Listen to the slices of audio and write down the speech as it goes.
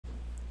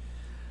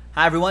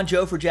Hi everyone,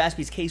 Joe for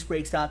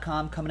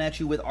JaspysCaseBreaks.com coming at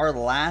you with our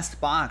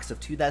last box of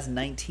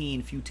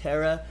 2019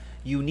 Futera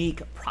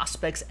Unique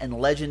Prospects and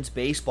Legends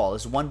Baseball.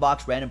 This is one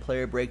box random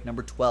player break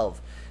number 12.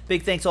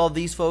 Big thanks to all of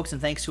these folks and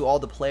thanks to all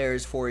the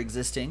players for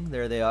existing.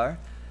 There they are.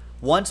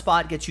 One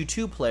spot gets you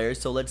two players,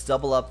 so let's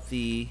double up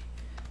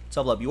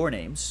your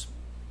names.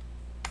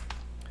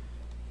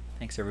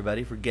 Thanks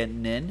everybody for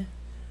getting in.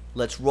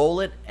 Let's roll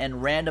it and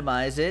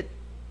randomize it.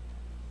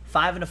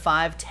 5 and a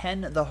 5,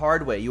 10 the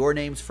hard way. Your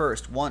names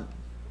first. 1,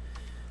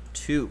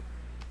 2,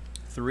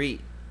 3,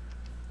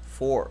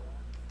 4,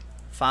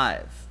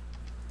 5,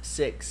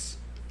 6,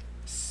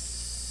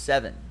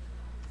 7,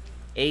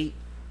 8,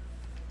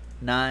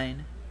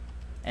 9,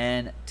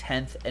 and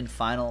 10th and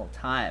final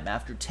time.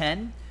 After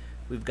 10,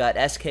 we've got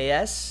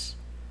SKS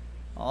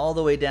all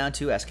the way down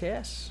to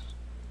SKS.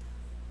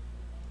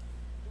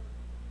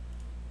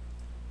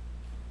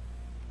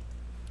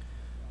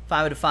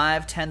 5 out of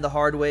 5, 10 the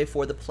hard way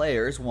for the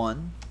players.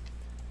 1,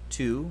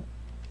 2,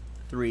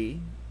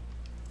 3,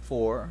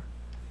 4,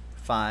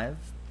 5,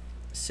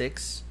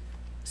 6,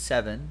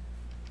 7,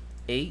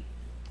 8,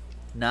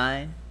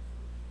 9,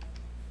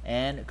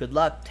 and good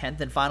luck. 10th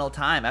and final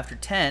time. After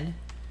 10,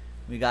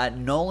 we got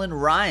Nolan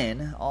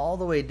Ryan all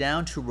the way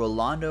down to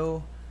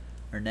Rolando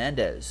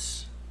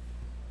Hernandez.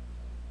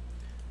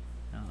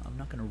 Now, I'm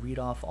not going to read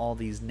off all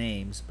these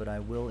names, but I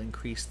will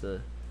increase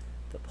the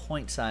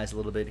point size a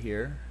little bit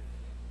here.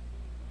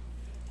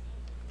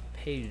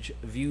 Page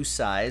view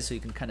size so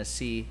you can kind of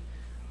see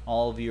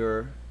all of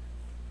your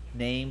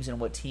names and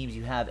what teams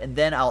you have, and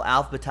then I'll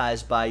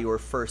alphabetize by your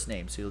first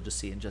name, so you'll just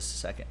see in just a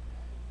second.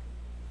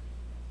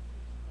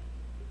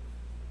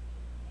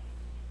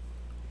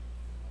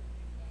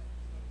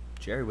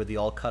 Jerry with the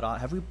all cut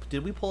auto.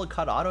 Did we pull a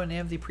cut auto in any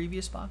of the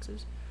previous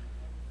boxes?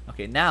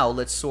 Okay, now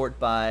let's sort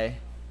by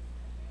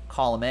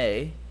column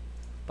A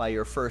by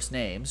your first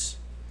names.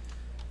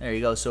 There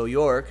you go. So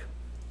York,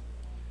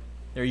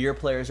 there are your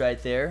players right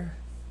there.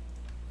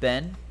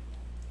 Ben,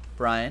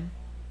 Brian,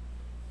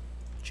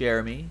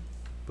 Jeremy,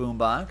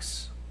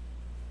 Boombox,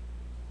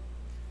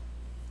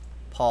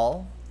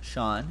 Paul,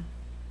 Sean,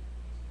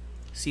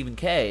 Stephen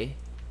K,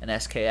 and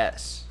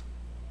SKS.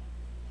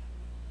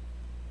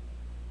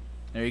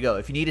 There you go.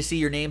 If you need to see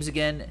your names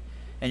again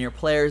and your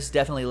players,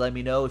 definitely let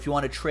me know. If you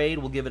want to trade,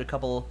 we'll give it a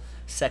couple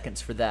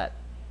seconds for that.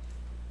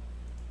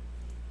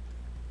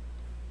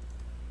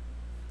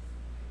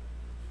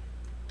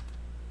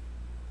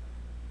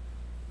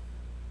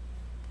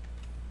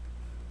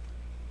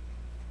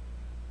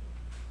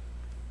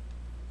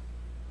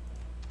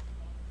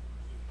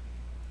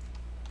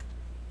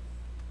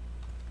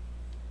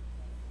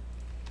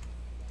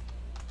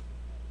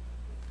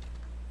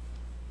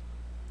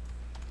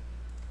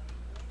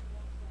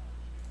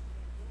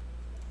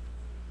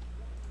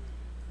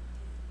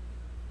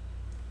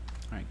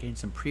 All right, getting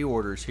some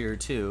pre-orders here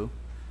too.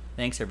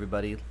 Thanks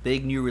everybody.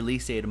 Big new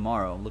release day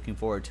tomorrow. Looking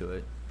forward to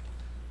it.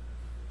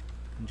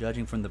 And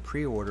judging from the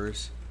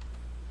pre-orders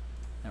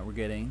that we're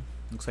getting,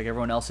 looks like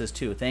everyone else is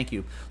too. Thank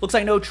you. Looks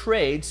like no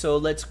trade, so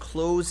let's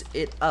close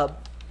it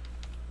up.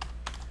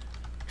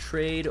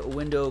 Trade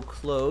window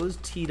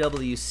closed.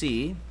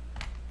 TWC.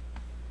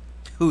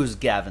 Who's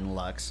Gavin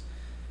Lux?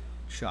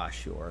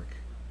 Josh York.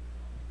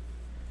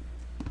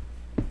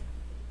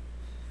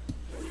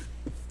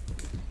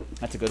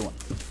 That's a good one.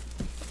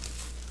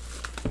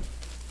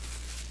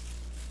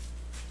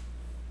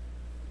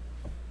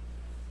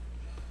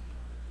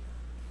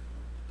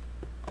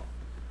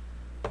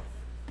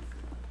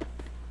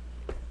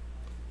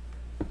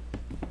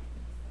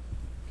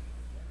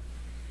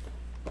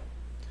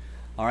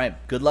 All right,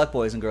 good luck,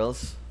 boys and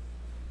girls.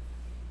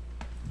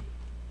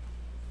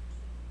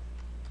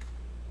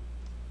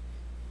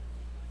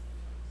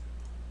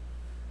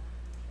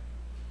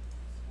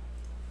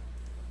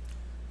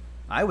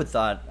 I would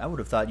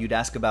have thought you'd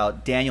ask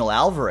about Daniel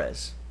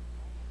Alvarez.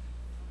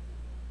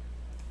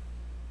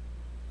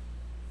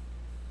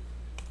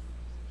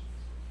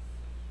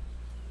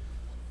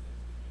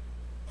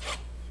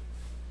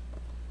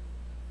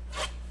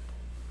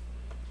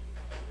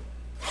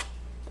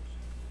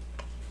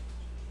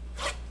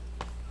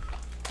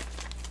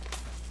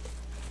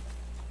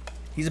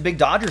 He's a big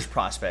Dodgers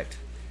prospect,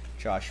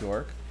 Josh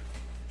York.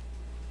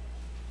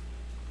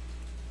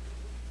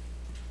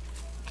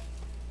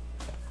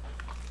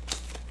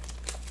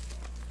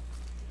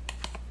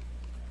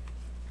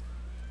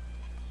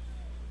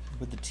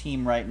 With the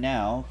team right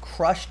now,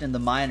 crushed in the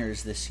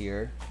minors this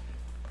year.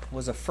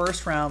 Was a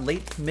first round,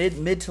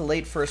 mid to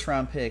late first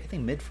round pick. I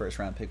think mid first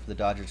round pick for the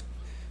Dodgers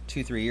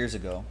 2-3 years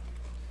ago.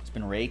 He's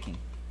been raking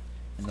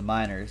in the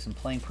minors and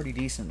playing pretty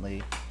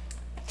decently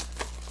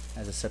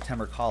as a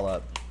September call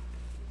up.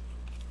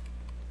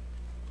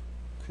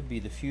 Could be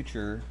the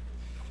future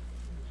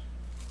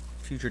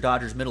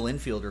Dodgers middle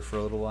infielder for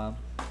a little while.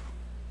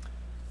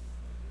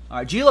 All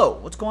right, Gilo,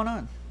 what's going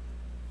on?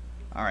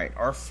 All right,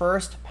 our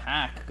first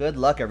pack. Good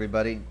luck,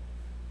 everybody.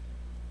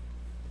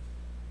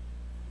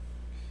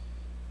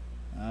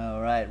 All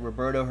right,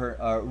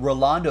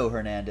 Rolando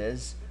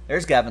Hernandez.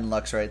 There's Gavin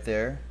Lux right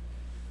there.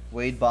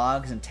 Wade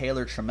Boggs and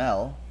Taylor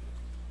Trammell.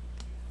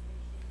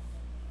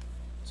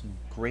 Some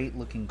great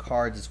looking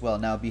cards as well.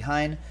 Now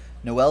behind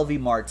Noelvi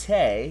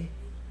Marte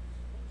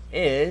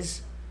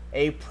is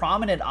a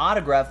prominent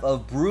autograph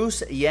of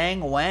Bruce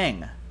Yang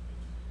Wang,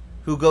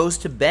 who goes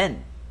to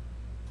Ben.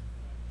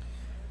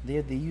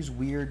 They use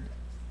weird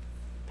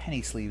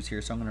penny sleeves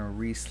here, so I'm going to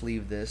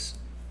re-sleeve this.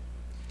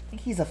 I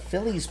think he's a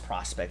Phillies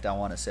prospect, I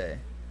want to say.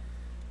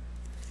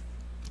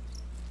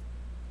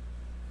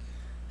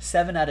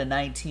 7 out of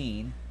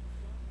 19.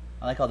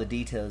 I like all the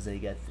details that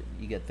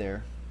you get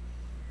there.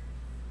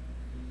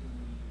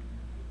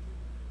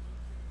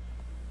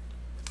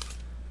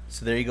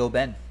 So there you go,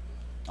 Ben.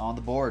 On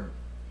the board.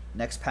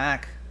 Next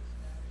pack.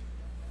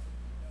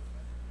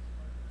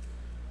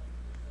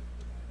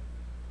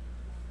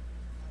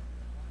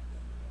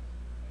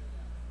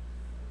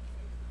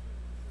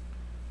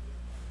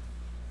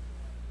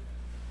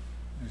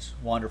 There's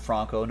Wander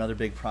Franco, another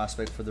big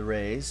prospect for the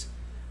Rays.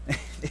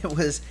 It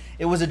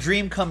was a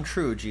dream come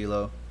true,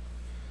 Gilo.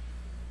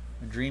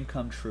 A dream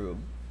come true.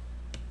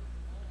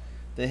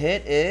 The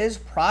hit is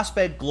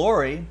Prospect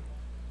Glory,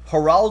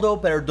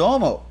 Geraldo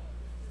Perdomo.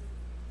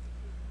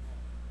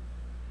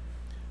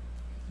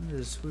 Who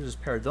does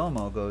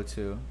Perdomo go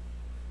to?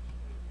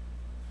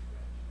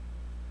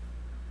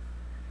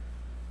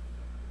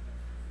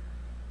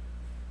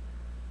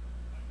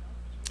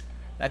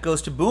 That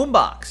goes to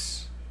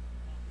Boombox.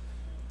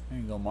 There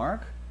you go,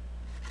 Mark.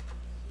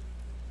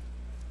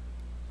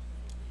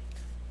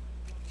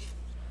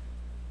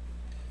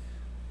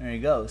 There you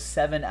go.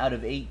 7 out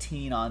of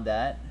 18 on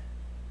that.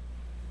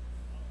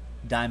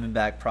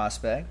 Diamondback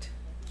prospect.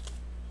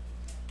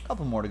 A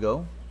couple more to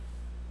go.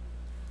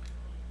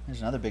 There's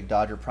another big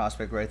Dodger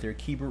prospect right there,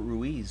 Keibert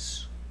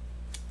Ruiz.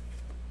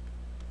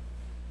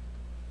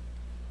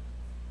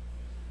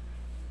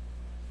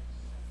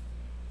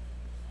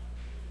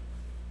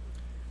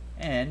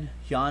 And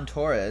Jan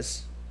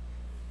Torres,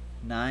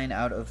 9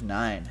 out of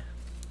 9.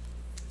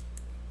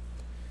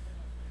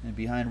 And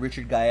behind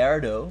Richard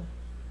Gallardo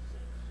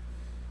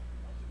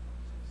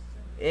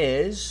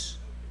is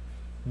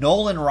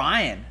Nolan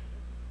Ryan.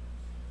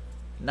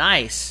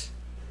 Nice.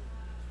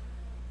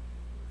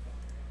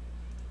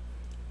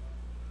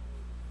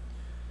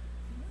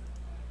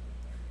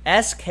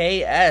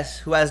 SKS,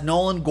 who has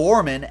Nolan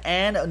Gorman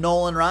and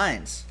Nolan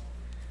Rhines.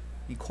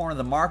 You corner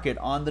the market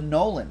on the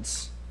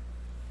Nolans.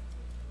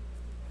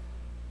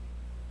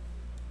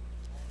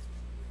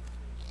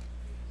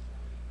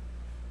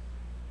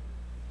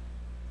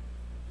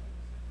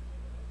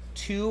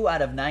 Two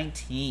out of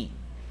 19.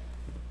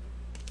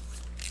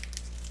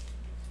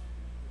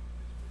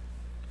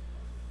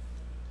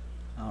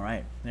 All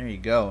right, there you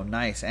go.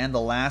 Nice. And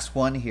the last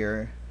one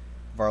here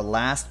of our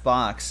last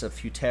box of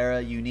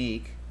Futera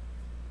Unique.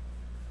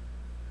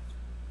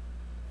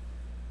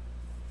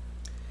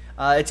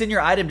 It's in your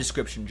item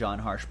description,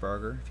 John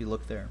Harshbarger, if you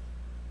look there.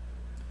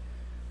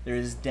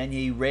 There's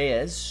Denye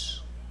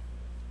Reyes.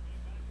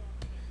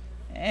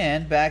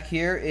 And back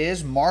here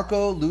is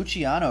Marco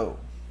Luciano.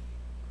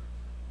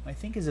 I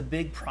think is a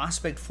big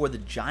prospect for the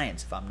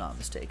Giants, if I'm not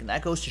mistaken.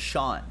 That goes to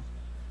Sean.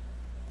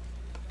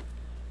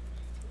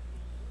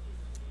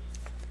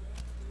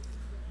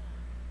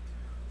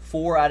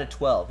 Four out of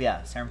 12.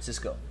 Yeah, San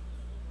Francisco.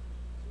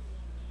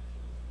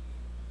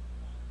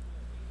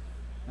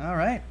 All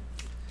right.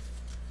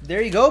 There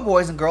you go,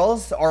 boys and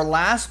girls. Our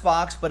last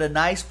box, but a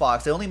nice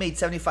box. They only made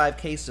 75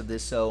 cases of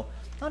this, so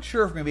not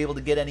sure if we're going to be able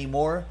to get any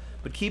more,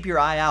 but keep your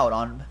eye out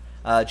on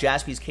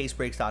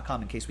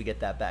jaspyscasebreaks.com in case we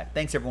get that back.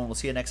 Thanks, everyone. We'll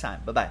see you next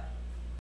time. Bye-bye.